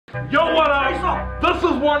Yo, what up? This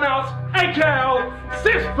is 1OUTS AKL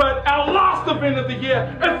SESPIT, our last event of the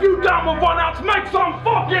year. If you down with 1OUTS, make some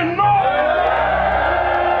fucking noise!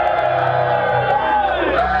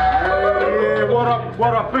 Yeah,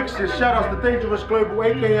 what up, fixers? Shout outs to Dangerous Global,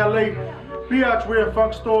 AKLA, BH Weird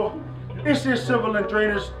Funk Store, SS Civil and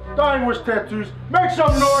Drainage, Dying Wish Tattoos. Make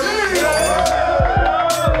some noise!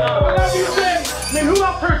 I love you, Jay. Man, who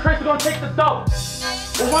else heard Tracy gonna take the dope?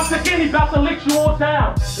 Well, once again, he's about to lick you all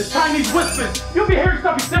down. The Chinese whispers. You'll be hearing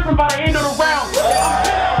something different by the end of the round.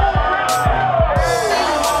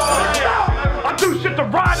 I do shit the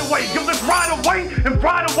right away. Give this right away and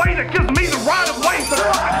right away that gives me the right away.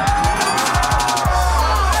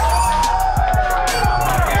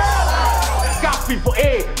 Gasping for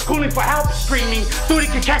air, calling for help, screaming. Thought he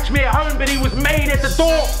could catch me at home, but he was made at the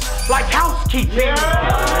door like housekeeping.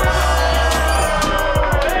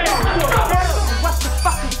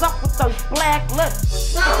 Up with those black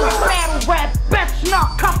lips. Battle rap, bitch,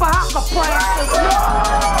 not copper hopper practice.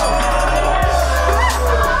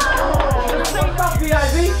 What's up,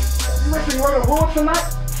 VIV? You ready to run a rule tonight?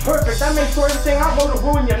 Perfect, that makes sure everything I wrote to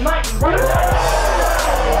ruin your night and run it.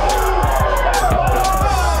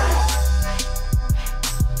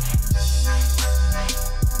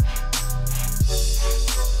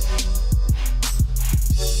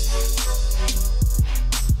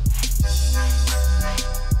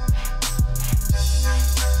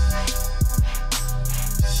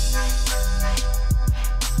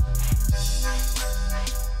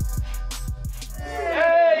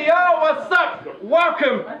 What's up?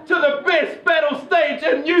 Welcome to the best battle stage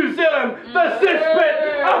in New Zealand, the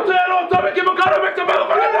SCRYPT. I'll turn on top and give a gun and make some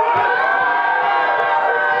motherfucking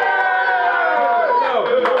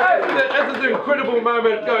noise! This is an incredible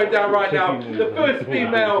moment going down right now. The first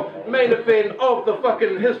female main event of the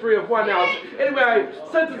fucking history of 1OUTS. Anyway,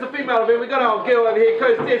 since it's a female event, we got our girl over here,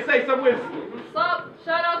 Coast there. Say some words. What's up?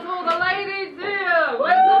 Shout out to all the ladies here.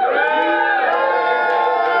 What's up?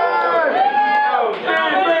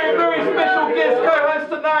 Very special guest co-host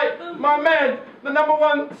tonight, my man, the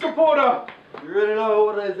 #1 supporter. You already know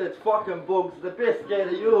what it is, it's fucking Bugs, the best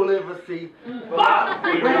skater you'll ever see. Fuck!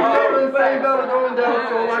 We're the same battle going down,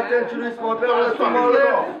 so I'd like to introduce my battlers to my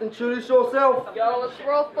left. Introduce yourself. Yo, it's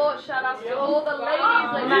Raw Thought. Shout out to all the ladies.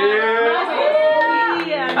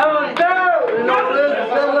 Yeah! Hello, You know what it is,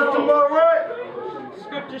 battlers to my right.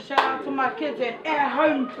 SCRYPT, shout out to my kids at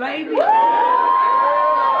home, baby.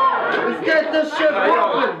 Let's get this shit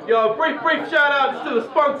poppin'. Yo, brief shout outs to the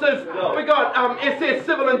sponsors. We got SS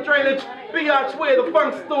Civil and Drainage, BH Weird, the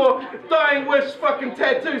Funk Store, Dying Wish, fucking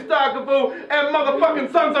Tattoos, Dargaville, and motherfucking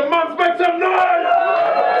Sons of Mums. Make some noise!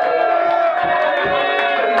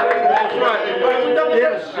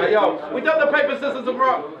 That's right. We done the paper, scissors, and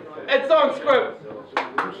rock. It's on script.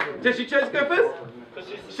 Did she chose to go first?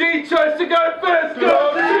 She chose to go first,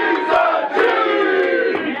 because she's a G!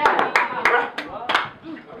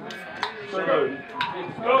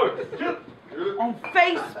 On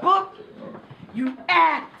Facebook, you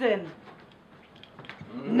acting.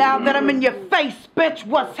 Now that I'm in your face, bitch,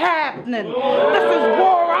 what's happening? This is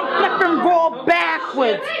war, I'm flipping raw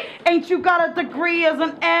backwards. Ain't you got a degree as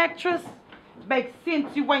an actress? Makes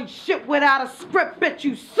sense, you ain't shit without a script, bitch,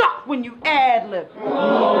 you suck when you ad-lib.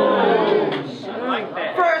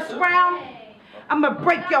 First round, I'ma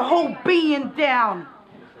break your whole being down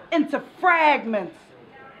into fragments.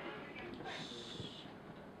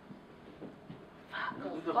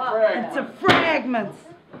 Into fragments.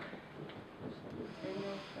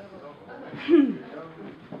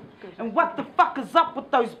 And what the fuck is up with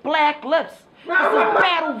those black lips? This is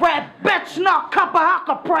battle rap, bitch, not copper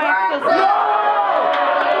hopper practice.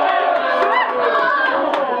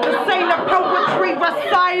 This ain't a poetry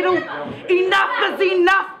recital. Enough is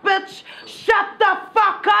enough, bitch. Shut the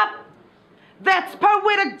fuck up. That's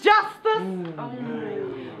poetic justice.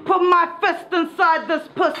 Put my fist inside this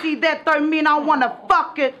pussy, that don't mean I wanna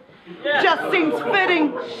fuck it. Just seems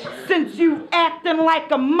fitting since you acting like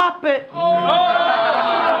a muppet.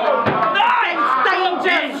 Thanks,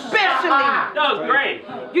 Danger, especially. That was great.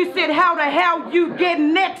 You said how the hell you get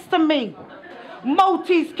next to me?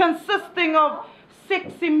 Motis consisting of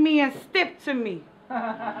sexing me and step to me.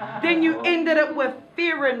 Then you ended it with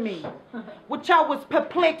fearing me, which I was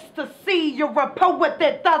perplexed to see. You're a poet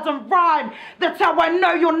that doesn't rhyme. That's how I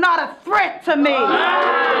know you're not a threat to me.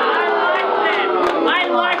 I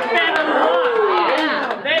like that a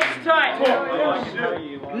lot. That's tight.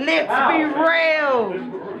 Let's be real.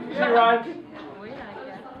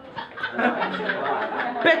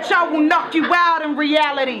 Bitch, I will knock you out in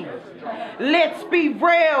reality. Let's be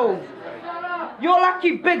real. You're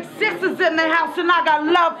lucky Big Sis is in the house and I got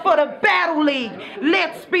love for the Battle League.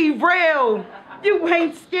 Let's be real. You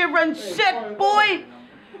ain't scaring shit, boy.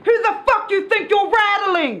 Who the fuck you think you're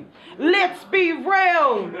rattling? Let's be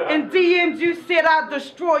real. In DMs you said I'd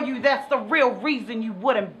destroy you. That's the real reason you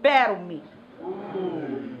wouldn't battle me.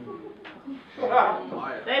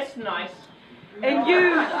 That's nice. And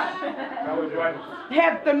you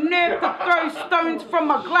have the nerve to throw stones from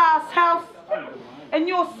a glass house. And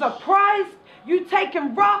you're surprised you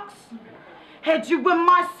taking rocks? Had you in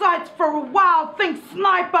my sights for a while, think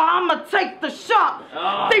sniper, I'ma take the shot.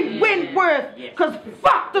 Think Wentworth, cause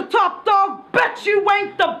fuck the top dog, bitch you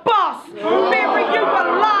ain't the boss. Bury you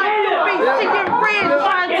alive, you'll be seeing red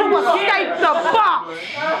trying to escape the box.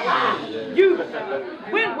 You,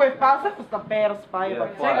 Wentworth, boss, that was the baddest fight ever.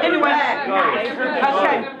 Anyway,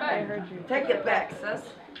 okay. Take it back, sis.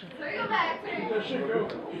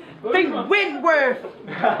 Think Wentworth.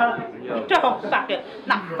 Don't fuck it.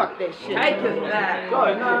 Nah, fuck that shit. Take it back.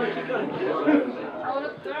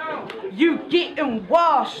 You getting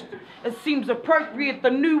washed. It seems appropriate the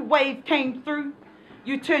new wave came through.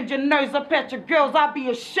 You turned your nose up at your girls. I'd be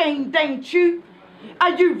ashamed, ain't you?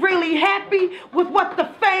 Are you really happy with what the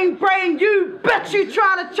fame bring you? Bet you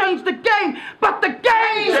try to change the game, but the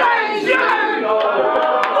game changed you!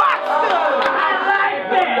 Watch this! I like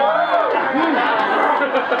that!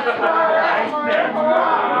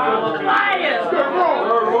 Liars!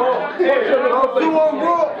 You on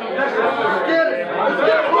roll? Let's get it. Let's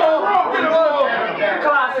get roll.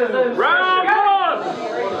 Classes. Round one!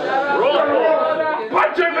 Roll.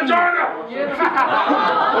 Punch your vagina! Hey,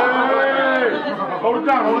 hold it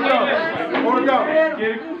down, hold it down. Hold it down.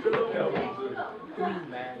 Get it.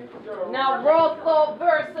 Now, Raw Thought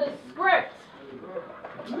versus Script.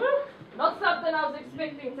 Not something I was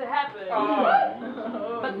expecting to happen.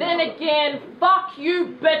 But then again, fuck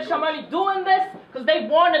you, bitch. I'm only doing this because they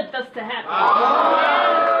wanted this to happen.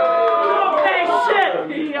 Okay, shit!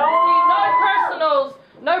 See,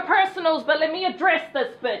 no personals, but let me address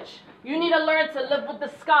this, bitch. You need to learn to live with the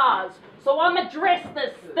scars. So I'm address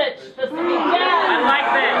this stitch. This will be jazz. I like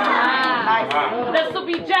that. This will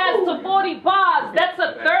be jazz to 40 bars. That's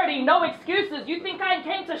a 30. No excuses. You think I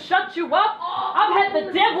came to shut you up? I've had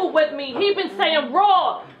the devil with me. He been saying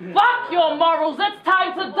raw. Fuck your morals. It's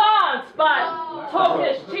time to dance. But talk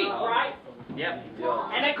is cheap, right? Yep.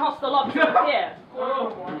 And it costs a lot to repair.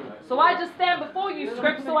 So I just stand before you,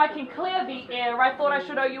 Script, so I can clear the air. I thought I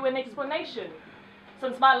should owe you an explanation.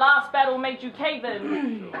 Since my last battle made you cave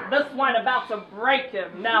in, this one about to break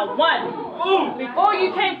him. Now, one, before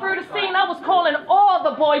you came through the scene, I was calling all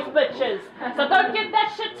the boys bitches. So don't get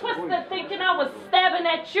that shit twisted thinking I was stabbing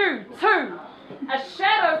at you. Two, a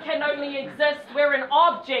shadow can only exist where an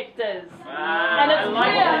object is. And it's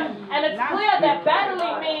clear that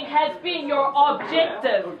battling me has been your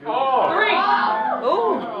objective.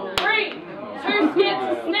 Three, too scared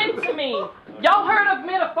to snip to me. Y'all heard of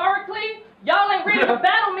metaphorically? Y'all ain't ready to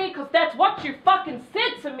battle me because that's what you fucking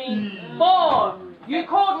said to me. 4, you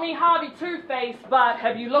called me Harvey Two-Face, but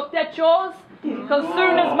have you looked at yours? Because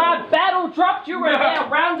soon as my battle dropped, you were there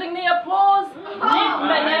rounding the applause.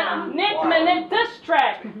 Next minute, diss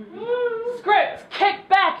track. Script, kick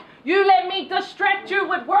back. You let me distract you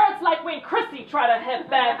with words like when Chrissy tried to hit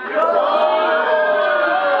back.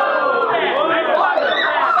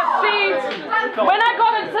 When I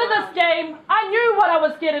got into this game, I knew what I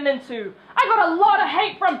was getting into. I got a lot of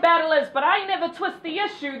hate from battlers, but I never twist the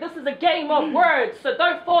issue. This is a game of words, so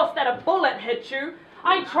don't force that a bullet hit you.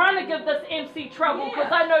 I ain't trying to give this MC trouble, because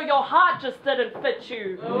I know your heart just didn't fit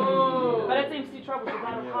you. But it's MC trouble, so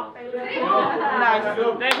that heart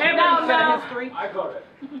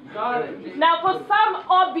Now, for some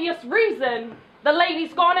obvious reason, the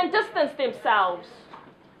ladies gone and distanced themselves.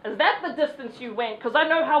 Is that the distance you went? Because I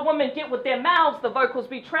know how women get with their mouths, the vocals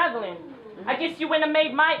be traveling. I guess you went and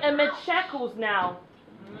made my image shackles now.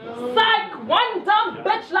 Psych! One dumb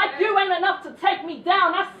bitch like you ain't enough to take me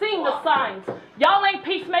down. I seen the signs. Y'all ain't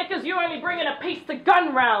peacemakers, you only bringing a piece to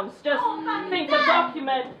gun rounds. Just think the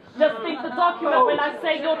document when I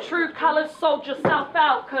say your true colors sold yourself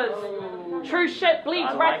out, cause true shit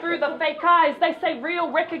bleeds right through the fake eyes. They say real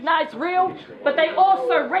recognize real, but they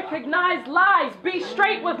also recognize lies. Be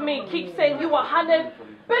straight with me, keep saying you 100.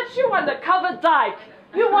 Bitch, you undercover dyke.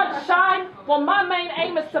 You want shine? Well, my main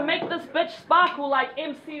aim is to make this bitch sparkle like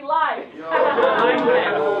MC Live.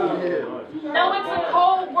 Now it's a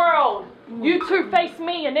cold world. You two face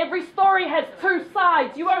me, and every story has two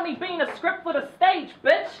sides. You only been a script for the stage,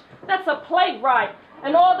 bitch. That's a playwright.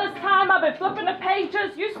 And all this time I've been flipping the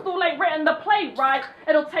pages, you still ain't written the play right.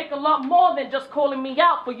 It'll take a lot more than just calling me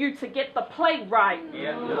out for you to get the play right.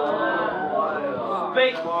 Yeah.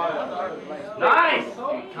 Speak. Nice.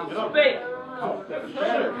 Speak.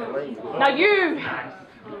 Now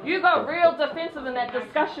you got real defensive in that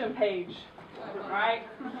discussion page, right?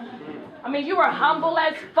 I mean, you were humble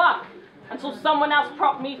as fuck until someone else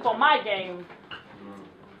propped me for my game.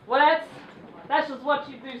 Well, that's just what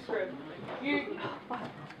you do, Script. You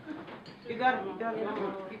got it.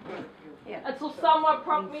 Yeah. Until someone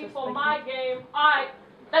propped me for my game. Alright,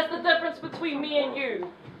 that's the difference between me and you.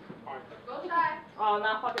 Go try. Oh,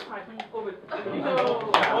 nah, fuck it, fine. Over.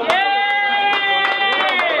 Yeah!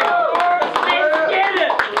 Let's get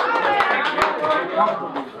it!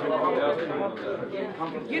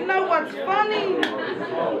 You know what's funny?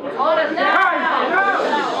 Hold it down.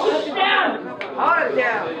 Hold it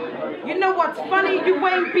down. You know what's funny? You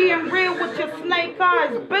ain't being real with your snake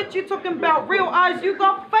eyes. Bitch, you talking about real eyes, you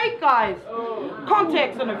got fake eyes.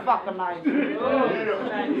 Contacts in the fucking eyes.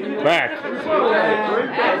 Back.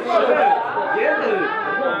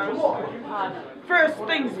 First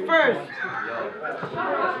things first.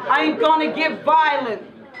 I ain't gonna get violent.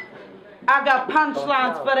 I got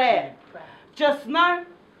punchlines for that. Just know,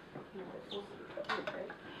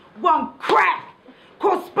 one crack.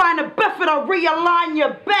 Cause spina bifida realign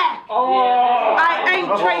your back. I ain't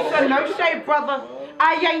tracer, no shade, brother.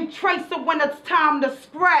 I ain't tracer when it's time to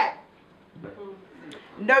scrap.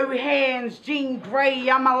 No hands, Jean Grey,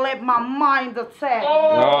 I'ma let my mind attack.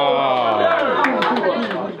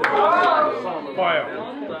 Fire.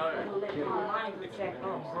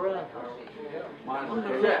 I'ma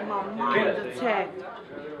let my mind attack.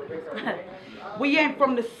 We ain't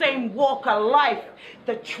from the same walk of life.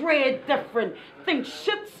 The tread different. Think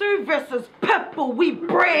Shih Tzu versus Pitbull. We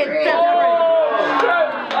bred different.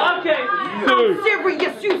 Okay. I'm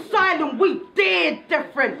serious, you silent. We dead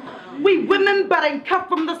different. We women but ain't cut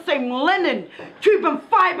from the same linen. Cuban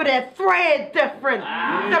fiber that thread different.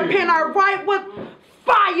 The pen I write with,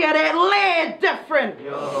 fire that lead different.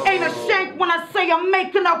 Ain't a shank when I say I'm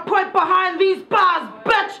making a point behind these bars,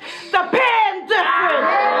 bitch. The pen different.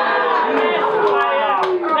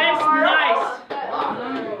 That's nice.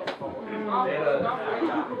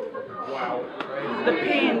 The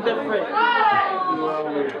pen different.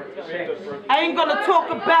 I ain't gonna talk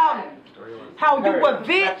about how you a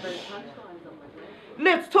bitch.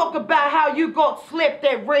 Let's talk about how you got slept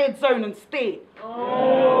at Red Zone instead.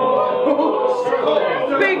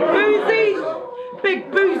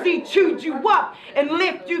 Big Boozy chewed you up and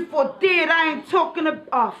left you for dead. I ain't talking about,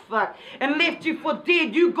 oh fuck, and left you for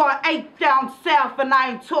dead. You got 8 down south and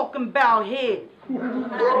I ain't talking about head.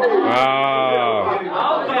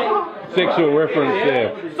 Sexual reference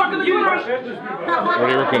there. What do you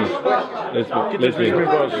reckon? Lesbian.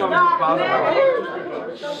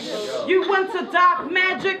 You went to dark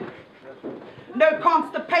magic? No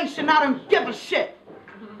constipation, I don't give a shit.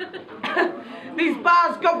 These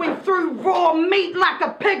bars going through raw meat like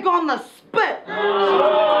a pig on the spit.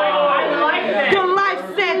 Your life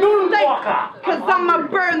said steak, cause I'ma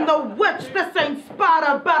burn the witch. This ain't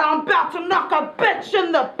Sparta, but I'm about to knock a bitch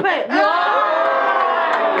in the pit.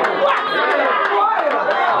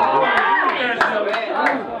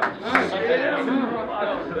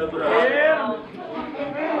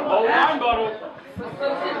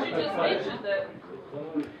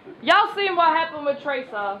 Y'all seen what happened with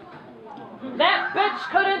Tracer? That bitch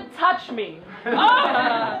couldn't touch me. He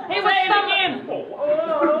was again.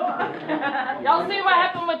 Y'all see what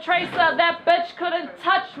happened with Tracer? That bitch couldn't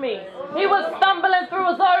touch me. He was stumbling through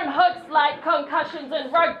his own hooks like concussions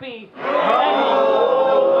in rugby.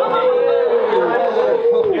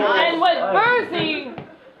 And with Boozy,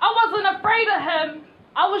 I wasn't afraid of him.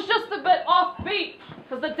 I was just a bit offbeat.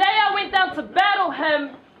 Because the day I went down to battle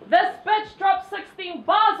him, this bitch dropped 16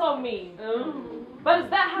 bars on me. But is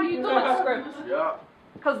that how you do it, Script? Yeah.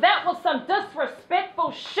 Because that was some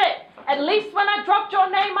disrespectful shit. At least when I dropped your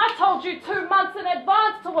name, I told you 2 months in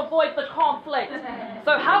advance to avoid the conflict.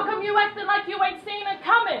 So how come you acting like you ain't seen it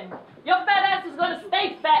coming? Your fat ass is going to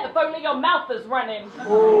stay fat if only your mouth is running. See? I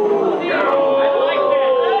like that.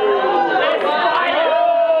 That's fire.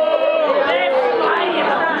 That's fire.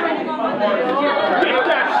 Get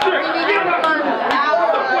that shit.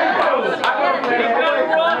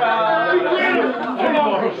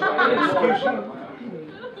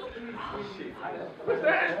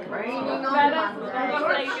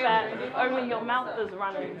 Only your mouth is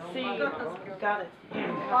running. See? Got it.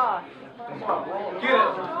 Ah.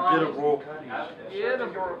 Get it, bro. Get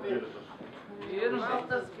it, bro.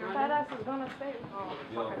 That ass is gonna stay. Oh,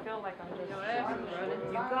 fuck, I feel like I'm just... You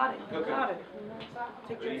got it, you got it.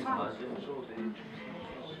 Take your time.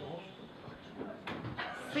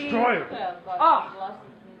 See? Destroy him. Oh,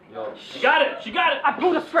 She got it. She got it. I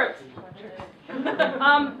pulled a script.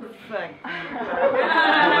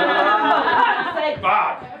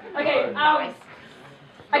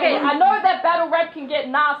 Okay, I know that battle rap can get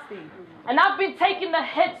nasty, and I've been taking the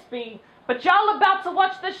hits, B. But y'all about to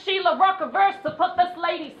watch this Sheila Rocker verse to put this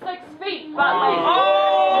lady 6 feet. But like,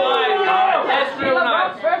 Oh my God, that's real Sheila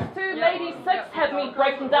nice. Rock verse 2, Lady 6 had me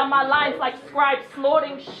breaking down my lines like SCRYPT,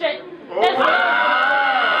 snorting shit.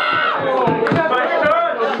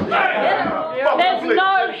 There's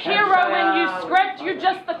no hero in you, script, you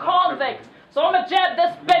just the convict. So I'ma jab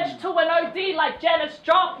this bitch to an OD like Janis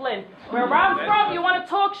Joplin. Where I'm from, you wanna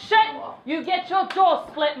talk shit? You get your jaw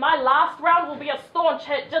split. My last round will be a staunch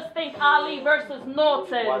hit. Just think Ali versus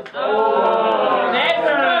Norton. Oh, that's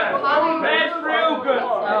good. That's real good.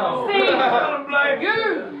 See,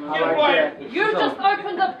 you just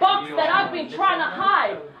opened a box that I've been trying to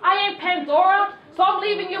hide. I ain't Pandora, so I'm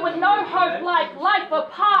leaving you with no hope like life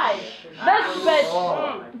of pie.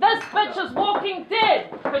 This bitch is walking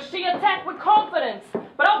dead, cause she attacked with confidence.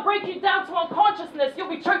 But I'll break you down to unconsciousness. You'll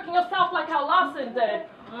be choking yourself like how Larson did.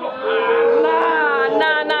 Nah.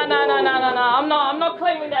 I'm not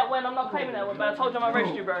claiming that win. But I told you I'm gonna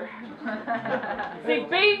roast you, bro. See,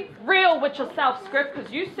 be real with yourself, script, cause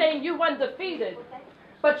you saying you undefeated.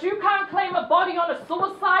 But you can't claim a body on a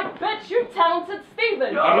suicide, bitch. You talented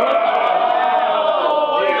Steven.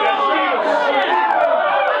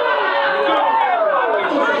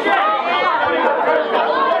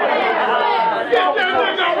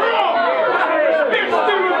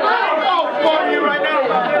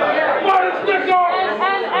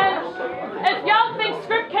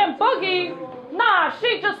 Nah,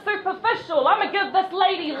 she just superficial. I'ma give this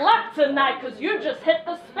lady luck tonight, cause you just hit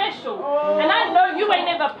the special. And I know you ain't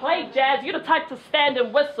ever played jazz. You the type to stand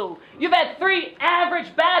and whistle. You've had 3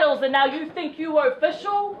 average battles, and now you think you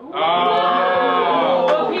official?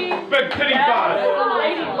 Boogie, Big titty bars.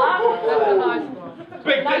 Lady luck. That's a nice one.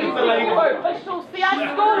 Big Now titty you for lady. think you official? See, I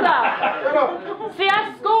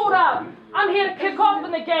schooled up. I'm here to kick off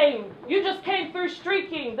in the game. You just came through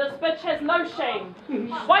streaking. This bitch has no shame.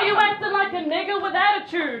 Why you acting like a nigga with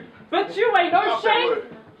attitude? Bitch, you ain't no shame.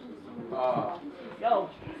 Yo,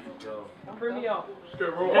 don't bring me up.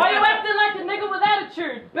 Why you acting like a nigga with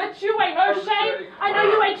attitude? Bitch, you ain't no shame. I know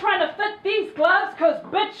you ain't trying to fit these gloves, cause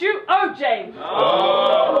bitch, you OJ.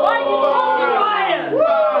 Why you talking fire?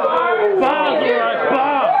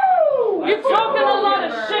 You talking a lot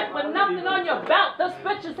of shit with nothing on your belt. This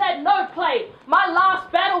bitch has had no play. My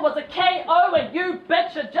last battle was a KO and you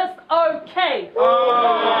bitch are just okay. I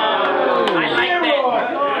like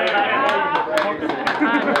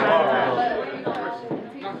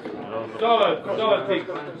Solid team.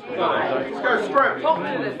 Let's go, SCRYPT. 2-0.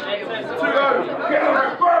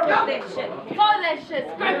 Call that shit,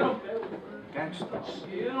 SCRYPT.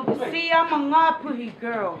 See, I'm a Ngapuhi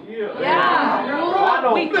girl.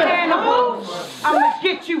 Yeah. We cannibals. I'ma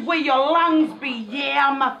get you where your lungs be. Yeah,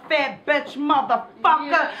 I'm a fat bitch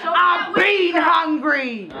motherfucker. I've been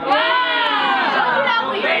hungry.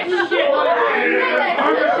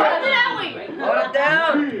 Hold it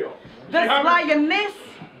down. This lioness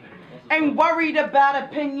ain't worried about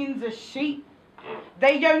opinions of sheep.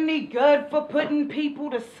 They only good for putting people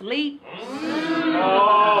to sleep.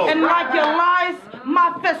 And like your lies,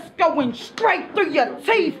 my fist going straight through your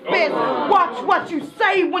teeth, fist. Watch what you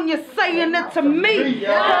say when you're saying it to me.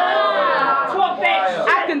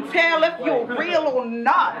 I can tell if you're real or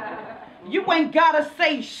not. You ain't gotta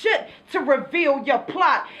say shit to reveal your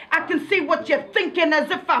plot. I can see what you're thinking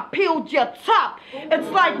as if I peeled your top. It's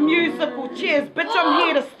like musical chairs, bitch, I'm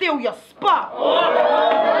here to steal your spot.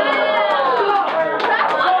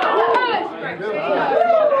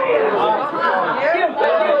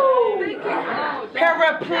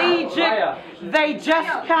 Paraplegic, they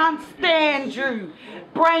just can't stand you.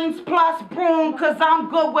 Brains plus brawn, cause I'm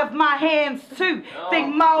good with my hands too.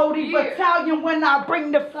 Think Maori battalion when I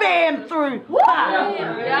bring the fam through.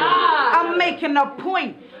 I'm making a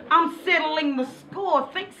point. I'm settling the score.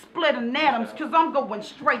 Think splitting atoms, cause I'm going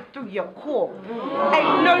straight through your core.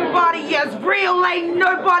 Ain't nobody as real, ain't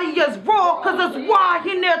nobody as raw, cause it's why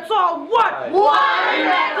in there all what? Why in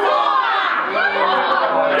there all?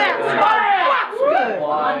 That's right, what's good?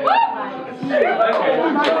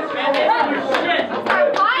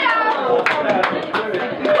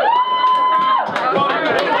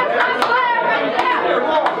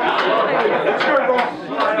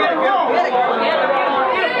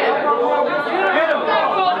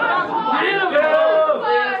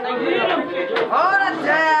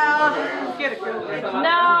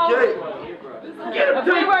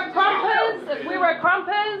 crump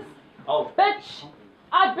is? Bitch,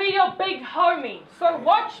 I'd be your big homie. So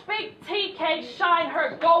watch Big TK shine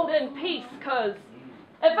her golden piece, cause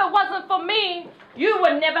if it wasn't for me, you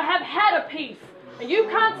would never have had a piece. And you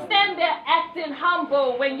can't stand there acting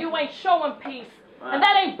humble when you ain't showing peace. And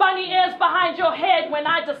that ain't bunny ears behind your head when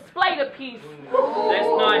I displayed a piece. That's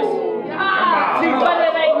nice. But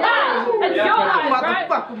it ain't that. It's your lines, right?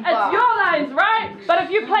 It's your lines, right? But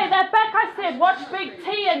if you play that back, I said watch Big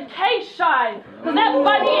T and K shine. Cause that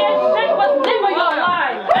bunny ears shit was never your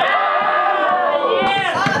line.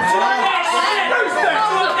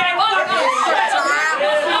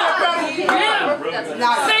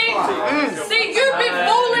 See, you've been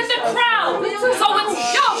fooling the crowd. So it's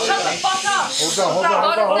yo, shut the fuck up. Hold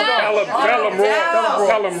on.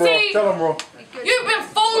 Tell him, Raw. You've been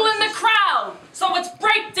fooling the crowd. So it's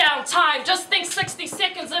breakdown time. Just think 60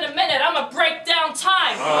 seconds in a minute. I'm a breakdown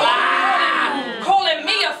time. Calling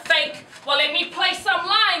me a fake. Well, let me play some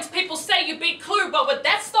lines. People say you beat Clue, but with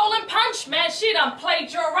that stolen punch, man, she done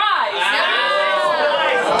played your eyes.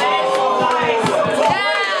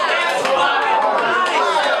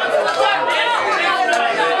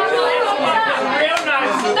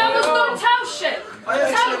 That was no tell shit. I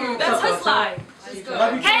tell you, that's his line.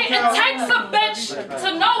 Hey, it takes a bitch to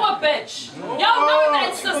know a bitch. Y'all know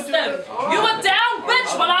that system. You a down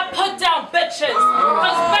bitch? Well, I put down bitches.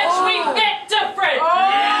 Cause bitch, we get different.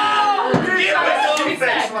 Shout out to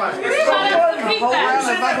feedback.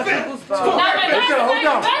 Now when I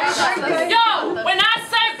say bitch, yo, when I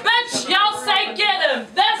say bitch, y'all say get him.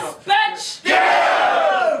 This bitch.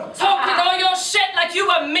 Talking all your shit like you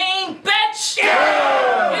a mean bitch.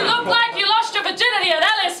 You look like you lost your virginity at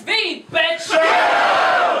LSV, bitch.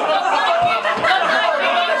 Look like you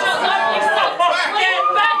ate your lovely self for sleep,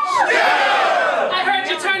 bitch. I heard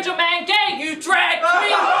you turned your man gay, you drag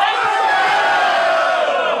queen, bitch.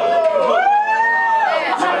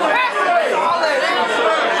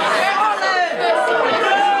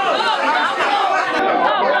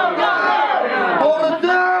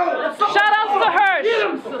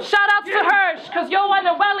 Shout out to Hirsch, because your one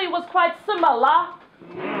and Welly was quite similar.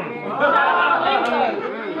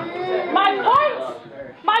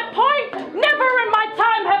 My point, never in my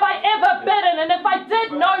time have I ever bitten, and if I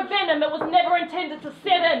did no venom, it was never intended to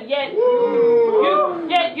set in, yet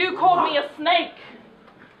you called me a snake.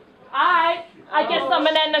 I guess I'm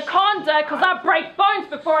an anaconda, because I break bones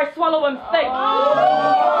before I swallow them thick.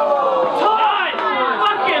 Lies!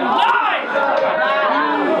 Fucking lies!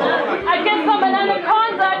 I guess I'm an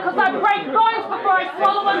anaconda, because I break bones before I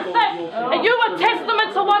swallow them thick. And you a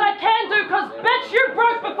testament to what I can do, because bitch, you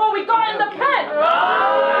broke before we got in the pit.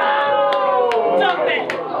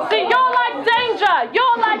 See, you're like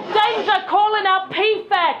danger calling out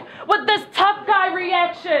PFAC with this tough guy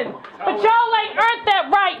reaction. But y'all ain't earned that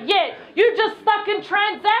right yet. You just stuck in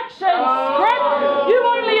transactions. SCRYPT, you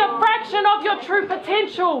only a fraction of your true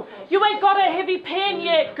potential. You ain't got a heavy pen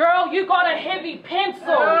yet, girl. You got a heavy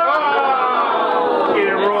pencil. Get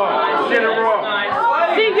it raw.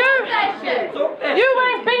 See, you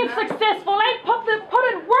ain't been successful. Ain't put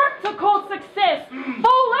in work to cause success.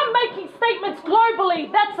 Fool, I'm making statements globally.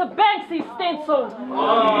 That's a Banksy stencil.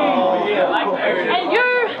 And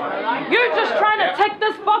you just trying to tick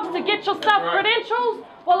this box to get yourself credentials?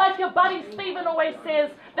 Well, like your buddy Steven always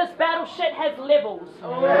says, this battle shit has levels.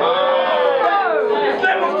 There's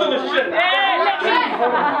levels to the shit.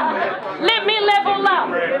 Let me level up.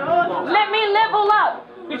 Let me level up.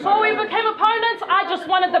 Before we became opponents, I just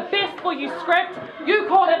wanted the best for you, SCRYPT. You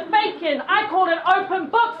called it faking, I called it open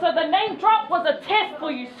book, so the name drop was a test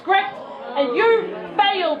for you, SCRYPT. And you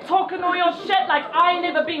failed talking all your shit like I ain't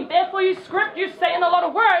never been there for you, SCRYPT. You saying a lot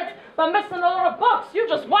of words, but missing a lot of books. You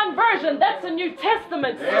just one version, that's a New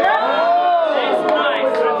Testament, SCRYPT. That's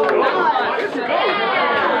nice.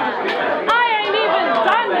 I ain't even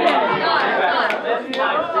done yet.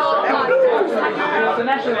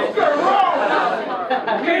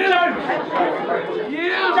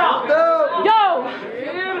 Yo,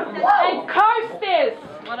 and coasters.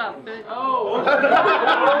 What up, bitch?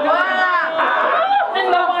 In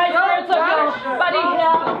the wise words of your buddy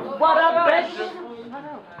here. What up, bitch?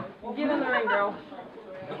 Get in the ring, girl.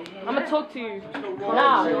 I'm gonna talk to you.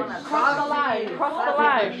 Now, cross the line. Cross the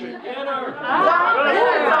line.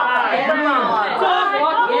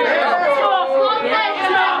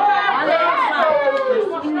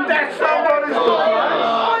 That's somebody's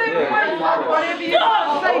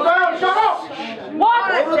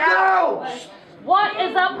What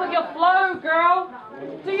is up with your flow, girl?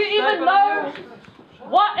 Do you even know?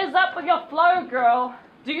 What is up with your flow, girl?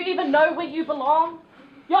 Do you even know where you belong?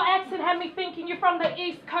 Your accent had me thinking you're from the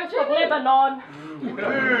east coast of Lebanon.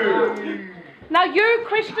 Now you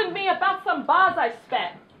questioned me about some bars I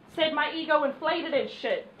spat. Said my ego inflated and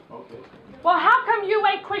shit. Okay. Well, how come you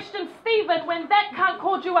ain't questioned Steven when that cunt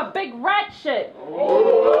called you a big rat shit?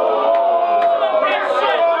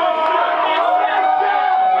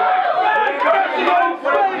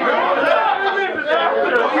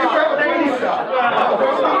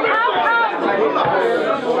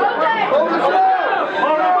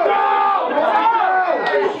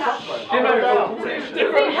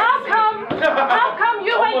 How come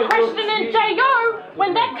you ain't questioning J.O.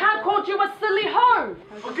 when that cunt called you a silly hoe?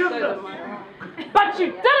 But you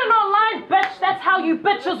didn't online, bitch. That's how you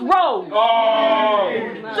bitches roll. See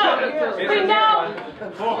now,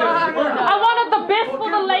 I wanted the best for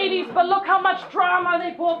the ladies, but look how much drama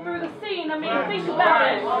they brought through the scene. I mean, think about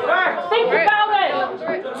it. Think about it.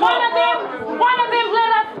 One of them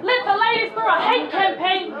let the ladies through a hate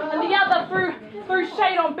campaign, and the other threw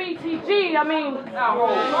shade on BTG. I mean, if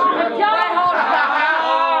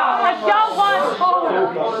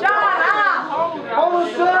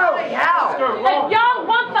y'all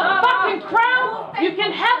want the fucking crown, you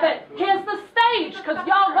can have it. Here's the stage, because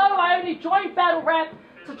y'all know I only joined battle rap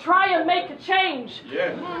to try and make a change.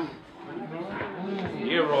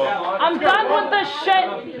 I'm done with this shit.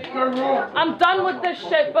 I'm done with this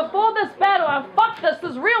shit. Before this battle, and fuck this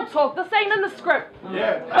is real talk. This ain't in the script.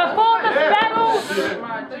 Before this battle,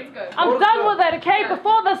 I'm done with it, okay?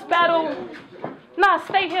 Before this battle, nah,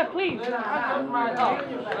 stay here, please. Before this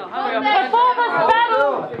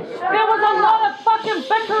battle, there was a lot of fucking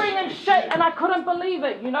bickering and shit, and I couldn't believe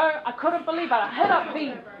it, you know? I couldn't believe it. I hit up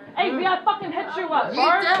V. Hey, V, I fucking hit you up, bro.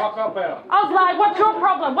 I was like, what's your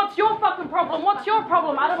problem? What's your fucking problem? What's your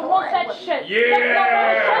problem? I don't want that shit. That's not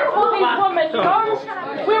what it takes for these women, you know?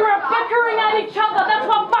 We were bickering at each other. That's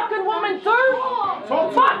what fucking women do.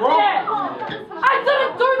 Fuck that. I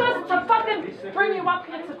didn't do this to fucking bring you up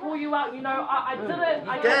here to call you out, you know? I didn't.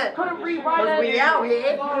 I just couldn't rewrite it. We out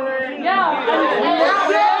here. Yeah.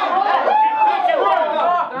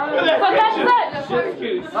 So that's it.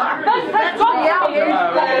 That's got to be.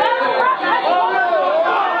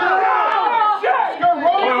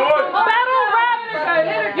 Battle rap,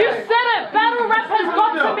 you said it. Battle rap has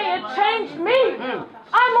got to me. It changed me.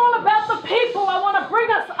 I'm all about the people. I want to bring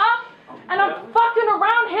us up, and I'm fucking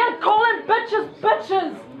around here calling bitches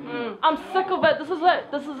bitches. I'm sick of it. This is it.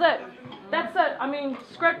 This is it. That's it. I mean,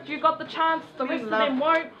 Script, you got the chance. The rest of them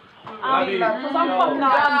won't. Because I'm fucking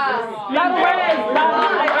done. Battle rap is done.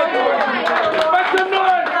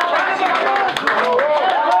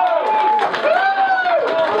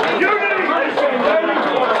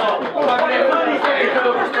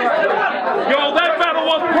 Yo, that battle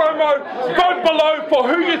was promo. Vote below for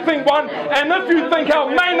who you think won, and if you think our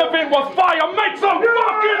main event was fire, make some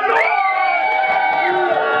fucking noise!